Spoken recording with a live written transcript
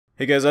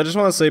Hey guys, I just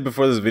want to say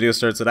before this video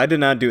starts that I did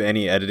not do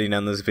any editing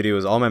on this video. It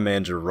was all my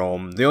man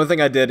Jerome. The only thing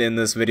I did in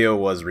this video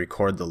was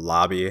record the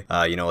lobby,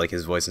 you know, like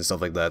his voice and stuff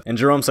like that. And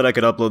Jerome said I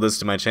could upload this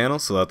to my channel,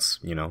 so that's,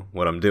 you know,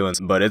 what I'm doing.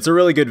 But it's a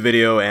really good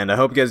video, and I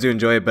hope you guys do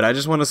enjoy it. But I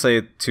just want to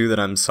say, too,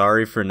 that I'm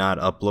sorry for not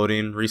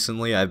uploading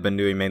recently. I've been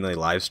doing mainly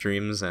live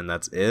streams, and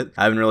that's it.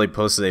 I haven't really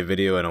posted a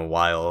video in a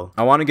while.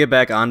 I want to get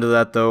back onto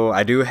that, though.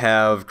 I do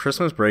have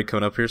Christmas break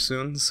coming up here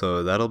soon,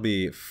 so that'll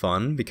be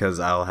fun,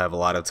 because I'll have a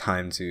lot of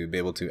time to be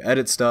able to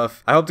edit stuff.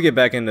 I hope to get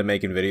back into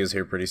making videos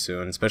here pretty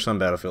soon, especially on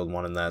Battlefield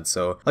 1 and that.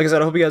 So, like I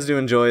said, I hope you guys do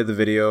enjoy the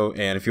video,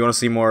 and if you want to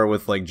see more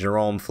with like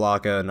Jerome,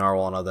 Flocka,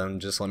 Narwhal, and all them,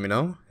 just let me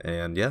know.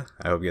 And yeah,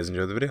 I hope you guys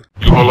enjoy the video.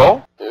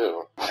 Hello?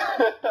 Ew.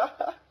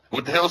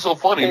 What the hell's so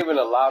funny? Came in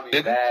the lobby,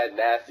 nigga? bad,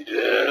 nasty.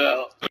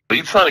 Yeah. Are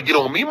you trying to get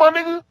on me, my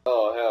nigga?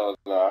 Oh, hell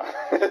no.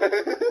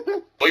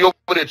 Or you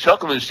over there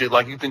chuckling and shit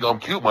like you think I'm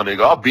cute, my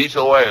nigga? I'll beat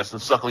your ass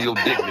and suck on your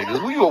dick,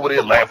 nigga. Who you over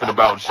there laughing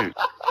about and shit?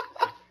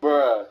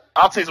 Bruh.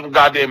 I'll take some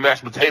goddamn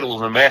mashed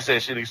potatoes and mash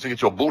that shit and stick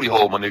at your booty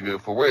hole, my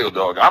nigga. For real,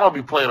 dog. I don't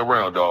be playing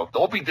around, dog.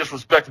 Don't be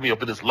disrespecting me up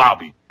in this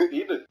lobby.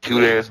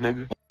 Cute ass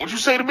nigga. What'd you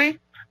say to me?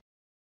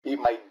 Eat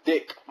my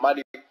dick.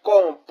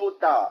 Maricón,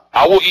 puta.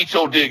 I will eat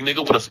your dick, nigga,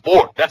 with a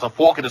spork. That's a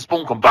fork and a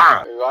spoon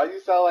combined. Why you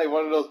sound like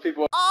one of those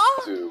people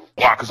too?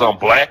 Why, cause I'm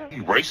black?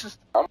 You racist?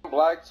 I'm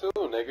black too,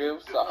 nigga.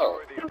 What's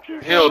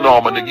up? Hell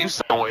no, my nigga. You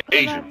sound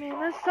Asian.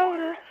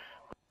 Minnesota.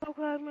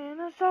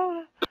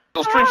 Minnesota.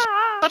 Those streets,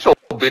 shut your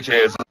bitch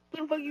ass up.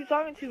 Who the fuck you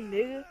talking to,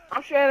 nigga?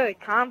 I'm straight out of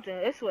Compton.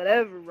 It's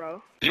whatever,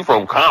 bro. You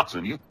from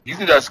Compton. You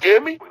think that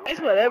scared me? It's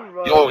whatever,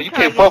 bro. Yo, you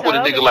can't fuck with a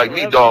nigga like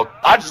me, dog.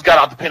 I just got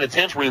out the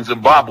penitentiary in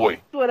Zimbabwe.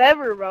 It's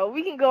whatever, bro.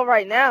 We can go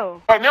right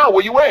now. Right now,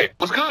 where you at?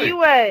 What's good? Where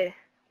you at?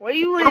 Where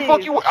you Where the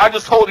fuck you at? I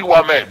just told you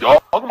where I'm at,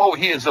 dog. I'm over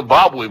here in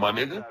Zimbabwe, my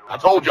nigga. I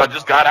told you I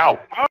just got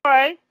out.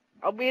 Alright.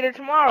 I'll be there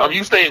tomorrow.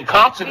 You stay in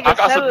Compton. I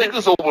got some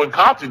niggas over in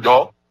Compton,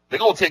 dog. They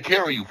gonna take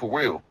care of you, for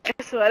real.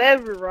 It's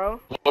whatever, bro.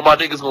 But my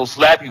niggas gonna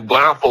slap you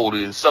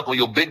blindfolded and suck on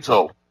your big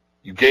toe.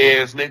 You gay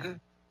ass nigga.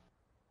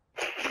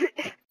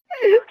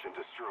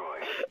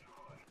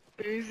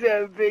 You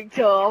said big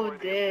toe, I'm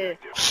dead.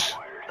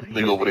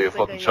 Nigga over there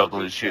fucking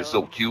chuckling and shit,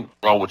 so cute.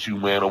 Wrong with you,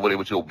 man, over there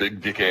with your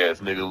big dick ass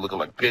nigga looking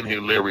like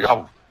Pinhead Larry.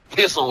 I'll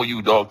piss on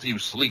you, dog, till you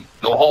sleep.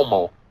 No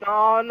homo.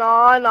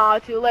 No,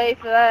 too late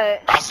for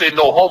that. I said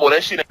no homo,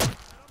 that shit ain't.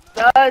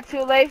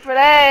 Too late for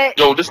that.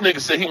 Yo, this nigga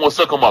said he wanna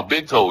suck on my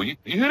big toe. You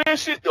hear that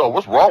shit? Yo,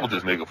 what's wrong with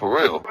this nigga, for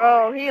real?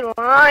 Bro, he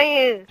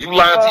lying. You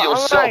lying bro, to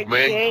yourself, I'm not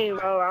man. Gay,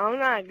 bro. I'm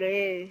not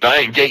gay. I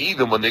ain't gay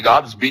either, my nigga.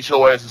 I'll just beat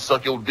your ass and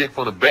suck your dick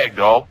from the back,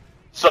 dog.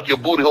 Suck your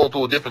booty hole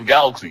to a different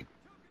galaxy.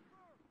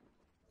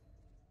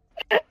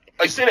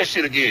 Hey, say that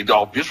shit again,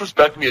 dog.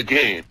 Disrespect me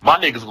again. My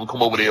niggas gonna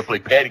come over there and play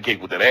patty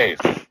cake with that ass.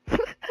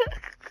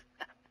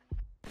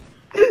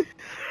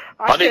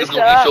 My niggas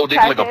gonna eat your dick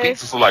like a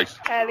pizza slice.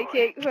 Patty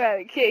cake.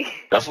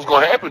 That's what's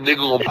gonna happen. Nigga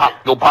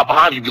gonna pop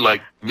behind you and be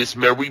like, Miss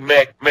Mary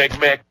Mac,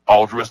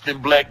 all dressed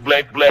in black,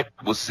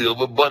 with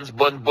silver buns,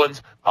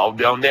 all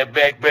down that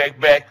back.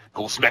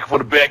 Go smack for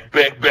the back.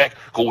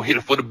 Go hit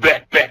it for the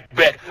back.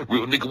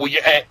 Real nigga, where you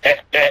at?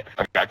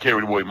 I got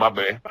carried away, my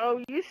bad.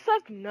 Bro, you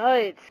suck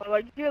nuts.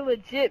 Like, you're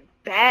legit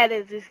bad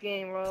at this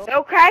game, bro.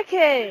 No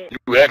crackhead.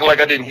 You acting like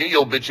I didn't hear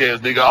your bitch ass,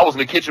 nigga. I was in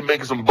the kitchen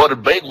making some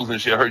buttered bagels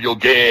and shit. I heard your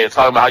gay ass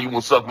talking about how you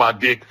wanna suck my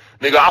dick.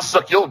 Nigga, I'll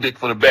suck your dick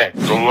from the back.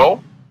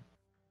 Hello?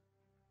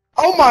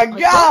 Oh my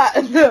god!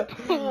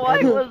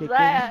 What was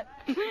that?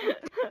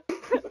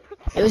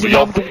 It was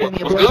Yo, what's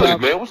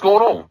good, man? What's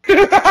going on?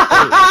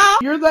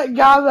 You're that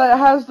guy that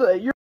has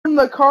you're in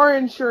the car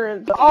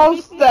insurance.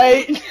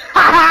 Allstate.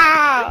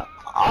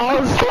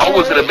 I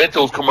was in a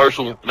Mentos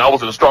commercial, and I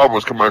was in a Star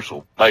Wars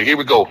commercial. Like, here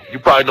we go. You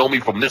probably know me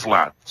from this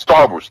line.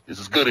 Star Wars is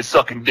as good as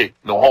sucking dick.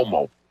 No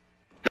homo.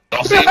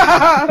 Y'all see me?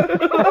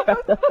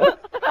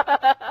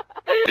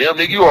 Damn,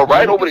 nigga, you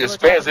alright over there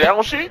spazzing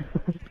out shit?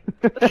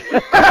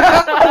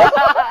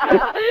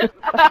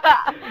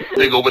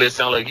 Nigga over there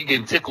sound like he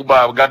getting tickled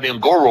by a goddamn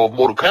Goro of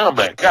Mortal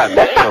Kombat. God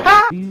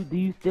damn. Do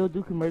you still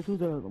do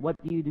commercials, or what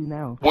do you do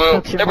now?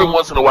 Well, every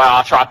once in a while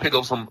I try to pick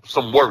up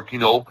some work, you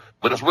know,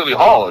 but it's really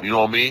hard, you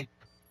know what I mean?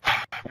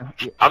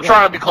 I'm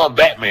trying to become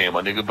Batman,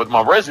 my nigga, but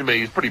my resume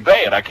is pretty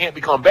bad. I can't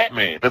become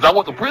Batman because I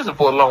went to prison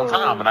for a long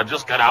time and I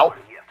just got out.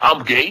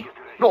 I'm gay.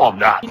 No, I'm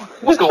not.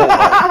 What's going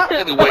on?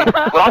 Anyway,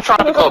 but I'm trying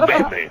to become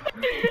Batman.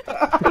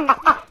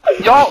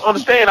 Y'all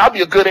understand? I'd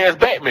be a good ass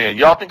Batman.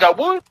 Y'all think I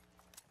would?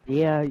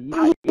 Yeah,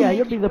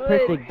 you'll be the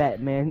perfect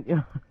Batman.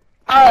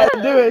 Alright,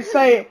 do it.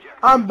 Say it.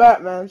 I'm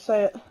Batman.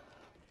 Say it.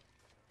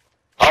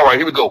 Alright,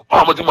 here we go.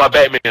 I'm gonna do my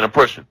Batman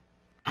impression.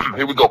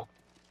 Here we go.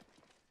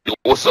 Yo,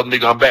 what's up,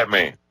 nigga? I'm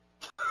Batman.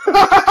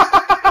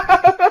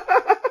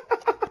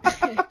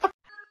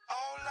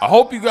 I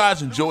hope you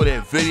guys enjoyed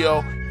that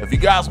video. If you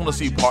guys want to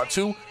see part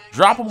 2,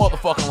 drop a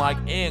motherfucking like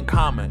and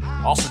comment.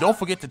 Also, don't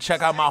forget to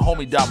check out my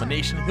homie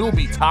Domination. He'll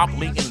be top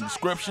link in the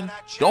description.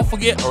 Don't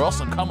forget, or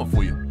else I'm coming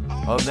for you.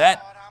 Other than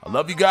that, I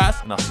love you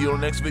guys, and I'll see you on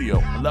the next video.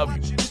 I love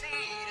you.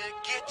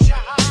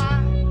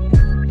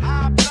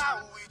 How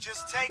about we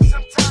just take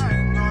some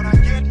time, gonna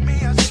get me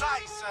a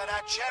slice of that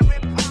cherry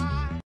pie.